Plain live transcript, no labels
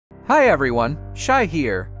Hi everyone, Shai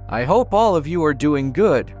here. I hope all of you are doing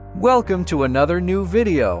good. Welcome to another new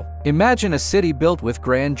video. Imagine a city built with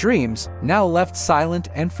grand dreams, now left silent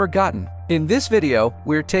and forgotten. In this video,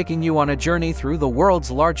 we're taking you on a journey through the world's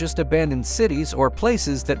largest abandoned cities or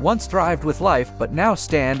places that once thrived with life but now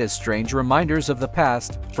stand as strange reminders of the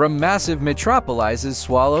past. From massive metropolises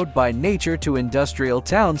swallowed by nature to industrial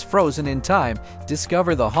towns frozen in time,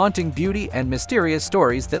 discover the haunting beauty and mysterious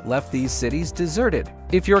stories that left these cities deserted.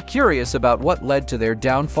 If you're curious about what led to their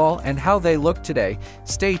downfall and how they look today,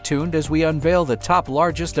 stay tuned as we unveil the top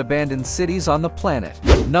largest abandoned cities on the planet.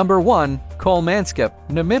 Number 1. Kolmanskap,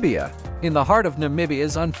 Namibia. In the heart of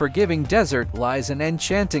Namibia's unforgiving desert lies an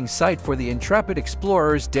enchanting sight for the intrepid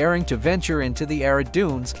explorers daring to venture into the arid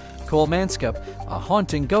dunes. Kolmanskap, a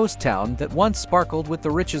haunting ghost town that once sparkled with the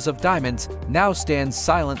riches of diamonds, now stands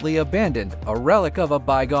silently abandoned, a relic of a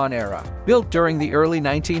bygone era. Built during the early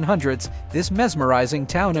 1900s, this mesmerizing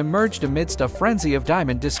town emerged amidst a frenzy of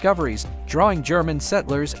diamond discoveries, drawing German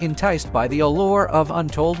settlers enticed by the allure of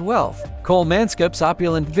untold wealth. Kolmanskap's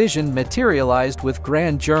opulent vision materialized with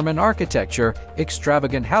grand German architecture,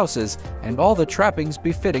 extravagant houses, and all the trappings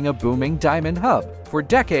befitting a booming diamond hub. For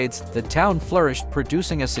decades, the town flourished,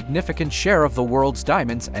 producing a significant share of the world's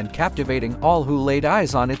diamonds and captivating all who laid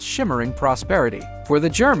eyes on its shimmering prosperity. For the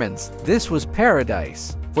Germans, this was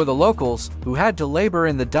paradise. For the locals, who had to labor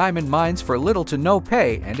in the diamond mines for little to no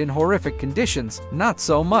pay and in horrific conditions, not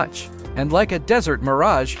so much. And like a desert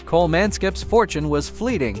mirage, Kolmanskap's fortune was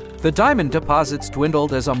fleeting. The diamond deposits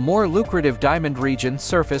dwindled as a more lucrative diamond region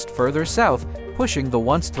surfaced further south, pushing the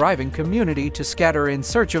once thriving community to scatter in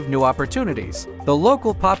search of new opportunities. The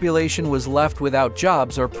local population was left without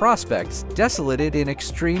jobs or prospects, desolated in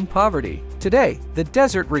extreme poverty. Today, the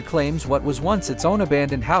desert reclaims what was once its own.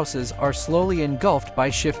 Abandoned houses are slowly engulfed by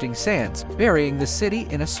shifting sands, burying the city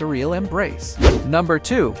in a surreal embrace. Number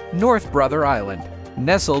 2. North Brother Island.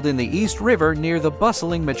 Nestled in the East River near the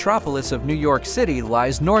bustling metropolis of New York City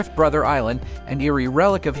lies North Brother Island, an eerie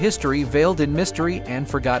relic of history veiled in mystery and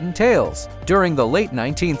forgotten tales. During the late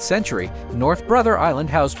 19th century, North Brother Island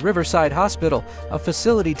housed Riverside Hospital, a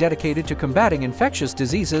facility dedicated to combating infectious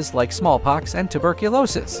diseases like smallpox and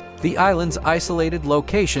tuberculosis. The island's isolated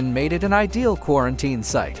location made it an ideal quarantine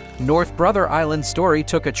site. North Brother Island's story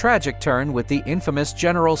took a tragic turn with the infamous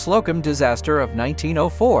General Slocum disaster of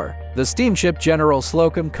 1904. The steamship General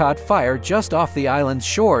Slocum caught fire just off the island's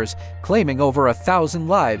shores, claiming over 1,000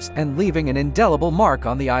 lives and leaving an indelible mark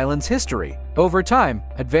on the island's history. Over time,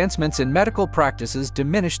 advancements in medical practices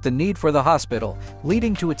diminished the need for the hospital,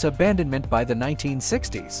 leading to its abandonment by the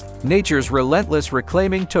 1960s. Nature's relentless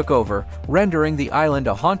reclaiming took over, rendering the island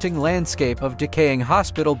a haunting landscape of decaying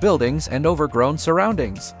hospital buildings and overgrown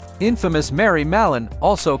surroundings. Infamous Mary Mallon,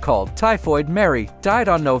 also called Typhoid Mary, died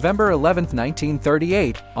on November 11,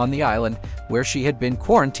 1938, on the island, where she had been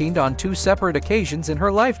quarantined on 2 separate occasions in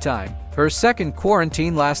her lifetime. Her second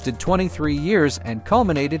quarantine lasted 23 years and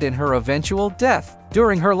culminated in her eventual death.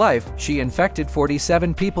 During her life, she infected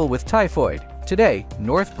 47 people with typhoid. Today,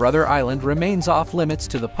 North Brother Island remains off-limits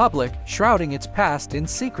to the public, shrouding its past in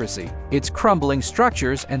secrecy. Its crumbling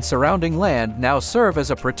structures and surrounding land now serve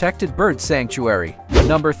as a protected bird sanctuary.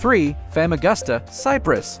 Number 3. Famagusta,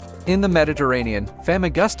 Cyprus. In the Mediterranean,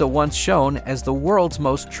 Famagusta once shone as the world's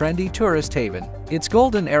most trendy tourist haven. Its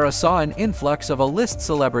golden era saw an influx of A-list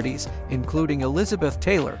celebrities, including Elizabeth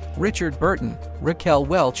Taylor, Richard Burton, Raquel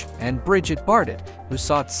Welch, and Bridget Bardot, who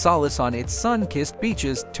sought solace on its sun-kissed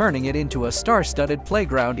beaches, turning it into a star-studded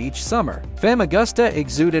playground each summer. Famagusta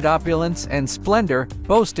exuded opulence and splendor,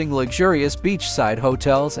 boasting luxurious beachside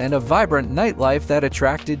hotels and a vibrant nightlife that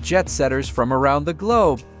attracted jet-setters from around the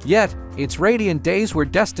globe. Yet, its radiant days were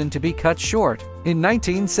destined to be cut short. In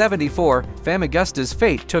 1974, Famagusta's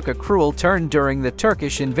fate took a cruel turn during the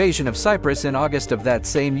Turkish invasion of Cyprus in August of that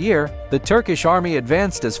same year. The Turkish army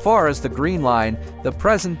advanced as far as the Green Line, the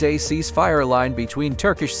present-day ceasefire line between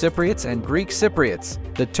Turkish Cypriots and Greek Cypriots.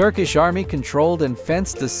 The Turkish army controlled and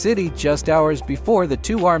fenced the city just hours before the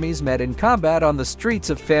two armies met in combat on the streets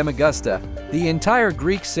of Famagusta. The entire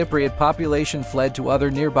Greek Cypriot population fled to other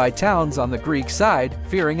nearby towns on the Greek side,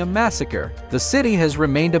 fearing a massacre. The city has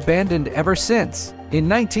remained abandoned ever since. In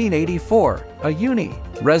 1984, a UNI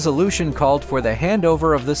resolution called for the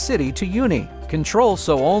handover of the city to UNI control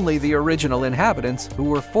so only the original inhabitants who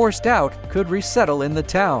were forced out could resettle in the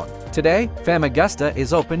town. Today, Famagusta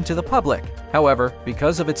is open to the public. However,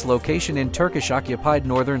 because of its location in Turkish-occupied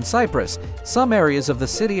northern Cyprus, some areas of the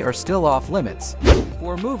city are still off-limits.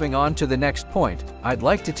 Before moving on to the next point, I'd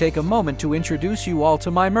like to take a moment to introduce you all to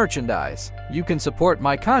my merchandise. You can support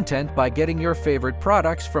my content by getting your favorite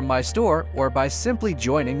products from my store or by simply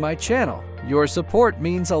joining my channel. Your support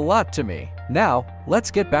means a lot to me. Now,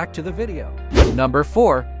 let's get back to the video. Number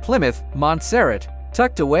 4. Plymouth, Montserrat.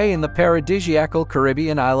 Tucked away in the paradisiacal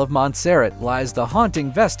Caribbean Isle of Montserrat lies the haunting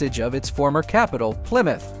vestige of its former capital,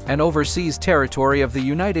 Plymouth, an overseas territory of the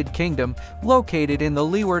United Kingdom located in the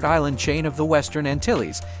Leeward Island chain of the Western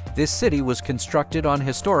Antilles. This city was constructed on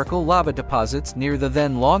historical lava deposits near the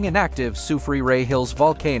then long inactive Soufriere Ray Hills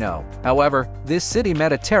volcano. However, this city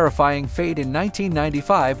met a terrifying fate in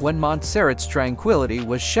 1995 when Montserrat's tranquility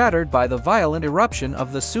was shattered by the violent eruption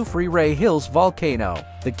of the Soufriere Ray Hills volcano.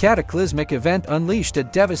 The cataclysmic event unleashed a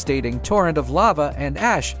devastating torrent of lava and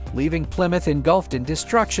ash, leaving Plymouth engulfed in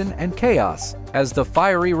destruction and chaos. As the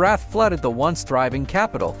fiery wrath flooded the once thriving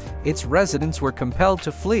capital, its residents were compelled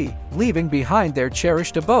to flee, leaving behind their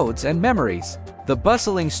cherished abodes and memories. The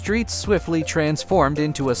bustling streets swiftly transformed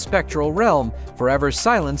into a spectral realm, forever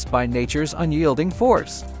silenced by nature's unyielding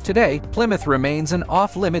force. Today, Plymouth remains an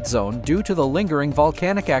off-limit zone due to the lingering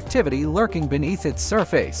volcanic activity lurking beneath its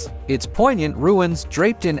surface. Its poignant ruins,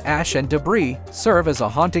 draped in ash and debris, serve as a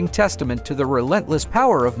haunting testament to the relentless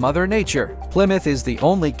power of Mother Nature. Plymouth is the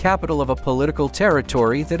only capital of a political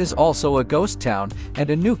territory that is also a ghost town, and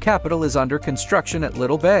a new capital is under construction at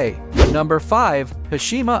Little Bay. Number 5.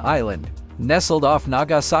 Hashima Island. Nestled off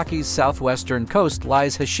Nagasaki's southwestern coast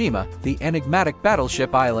lies Hashima, the enigmatic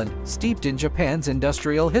battleship island, steeped in Japan's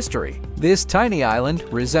industrial history. This tiny island,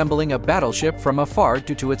 resembling a battleship from afar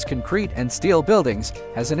due to its concrete and steel buildings,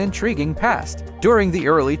 has an intriguing past. During the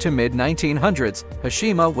early to mid-1900s,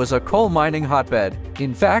 Hashima was a coal mining hotbed.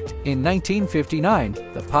 In fact, in 1959,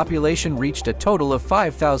 the population reached a total of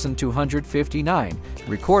 5,259,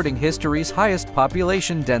 recording history's highest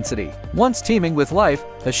population density. Once teeming with life,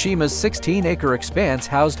 Hashima's 16-acre expanse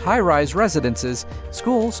housed high-rise residences,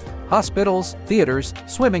 schools, hospitals, theaters,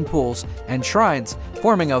 swimming pools, and shrines,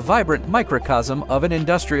 forming a vibrant microcosm of an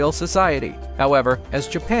industrial society. However, as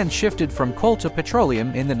Japan shifted from coal to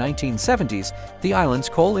petroleum in the 1970s, the island's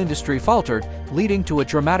coal industry faltered, leading to a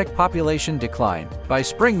dramatic population decline. By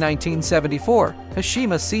spring 1974,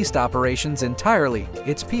 Hashima ceased operations entirely.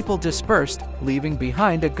 Its people dispersed, leaving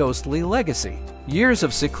behind a ghostly legacy. Years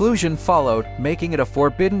of seclusion followed, making it a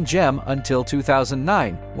forbidden gem until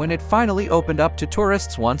 2009, when it finally opened up to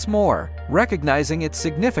tourists once more. Recognizing its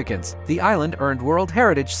significance, the island earned World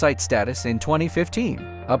Heritage Site status in 2015.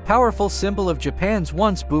 A powerful symbol of Japan's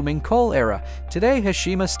once booming coal era, today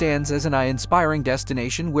Hashima stands as an awe-inspiring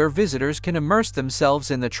destination where visitors can immerse themselves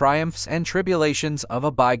in the triumphs and tribulations of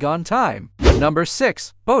a bygone time. Number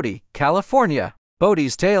 6. Bodie, California.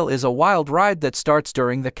 Bodie's Tale is a wild ride that starts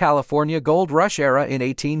during the California Gold Rush era in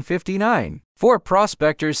 1859. Four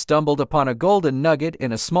prospectors stumbled upon a golden nugget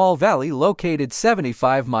in a small valley located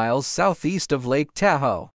 75 miles southeast of Lake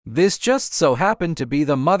Tahoe. This just so happened to be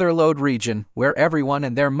the Mother Lode region, where everyone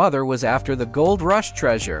and their mother was after the gold rush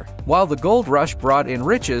treasure. While the gold rush brought in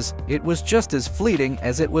riches, it was just as fleeting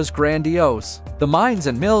as it was grandiose. The mines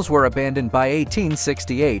and mills were abandoned by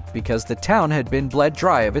 1868 because the town had been bled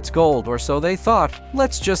dry of its gold, or so they thought.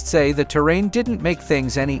 Let's just say the terrain didn't make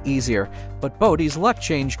things any easier, but Bodie's luck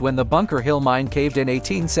changed when the Bunker Hill mine caved in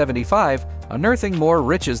 1875, unearthing more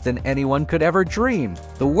riches than anyone could ever dream.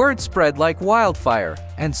 The word spread like wildfire,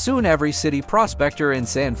 and soon every city prospector in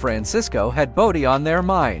San Francisco had Bodie on their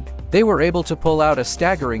mind. They were able to pull out a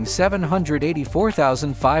staggering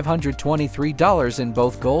 $784,523 in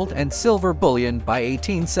both gold and silver bullion by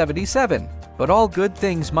 1877. But all good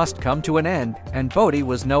things must come to an end, and Bodie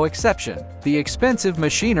was no exception. The expensive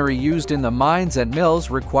machinery used in the mines and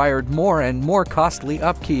mills required more and more costly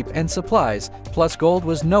upkeep and supplies, plus gold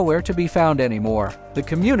was nowhere to be found anymore. The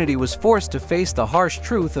community was forced to face the harsh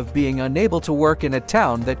truth of being unable to work in a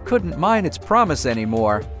town that couldn't mine its promise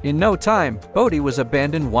anymore. In no time, Bodie was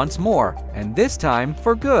abandoned once more, and this time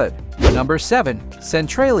for good. Number 7.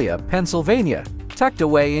 Centralia, Pennsylvania. Tucked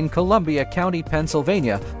away in Columbia County,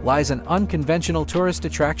 Pennsylvania, lies an unconventional tourist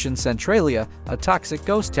attraction, Centralia, a toxic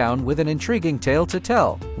ghost town with an intriguing tale to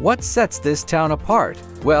tell. What sets this town apart?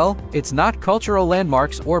 Well, it's not cultural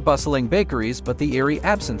landmarks or bustling bakeries, but the eerie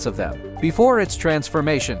absence of them. Before its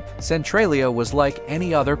transformation, Centralia was like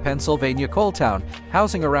any other Pennsylvania coal town,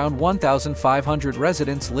 housing around 1,500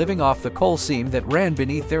 residents living off the coal seam that ran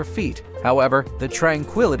beneath their feet. However, the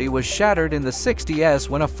tranquility was shattered in the 60s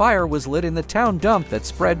when a fire was lit in the town dump that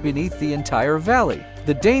spread beneath the entire valley.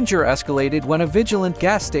 The danger escalated when a vigilant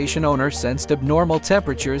gas station owner sensed abnormal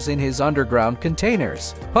temperatures in his underground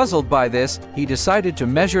containers. Puzzled by this, he decided to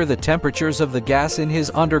measure the temperatures of the gas in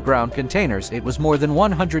his underground containers. It was more than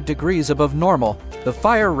 100 degrees above normal. The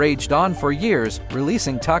fire raged on for years,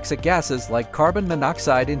 releasing toxic gases like carbon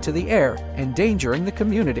monoxide into the air, endangering the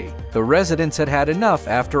community. The residents had had enough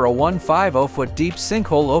after a 150-foot deep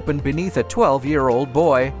sinkhole opened beneath a 12-year-old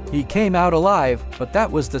boy. He came out alive, but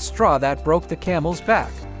that was the straw that broke the camel's back.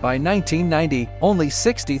 By 1990, only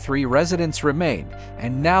 63 residents remained,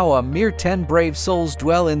 and now a mere 10 brave souls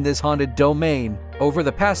dwell in this haunted domain. Over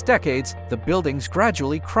the past decades, the buildings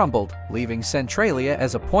gradually crumbled, leaving Centralia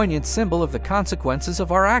as a poignant symbol of the consequences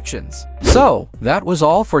of our actions. So, that was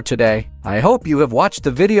all for today. I hope you have watched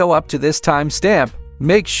the video up to this timestamp.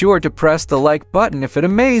 Make sure to press the like button if it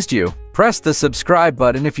amazed you. Press the subscribe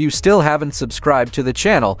button if you still haven't subscribed to the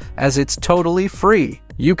channel, as it's totally free.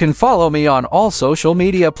 You can follow me on all social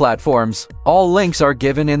media platforms. All links are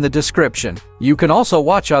given in the description. You can also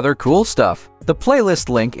watch other cool stuff. The playlist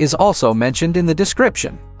link is also mentioned in the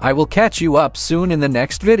description. I will catch you up soon in the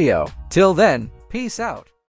next video. Till then, peace out.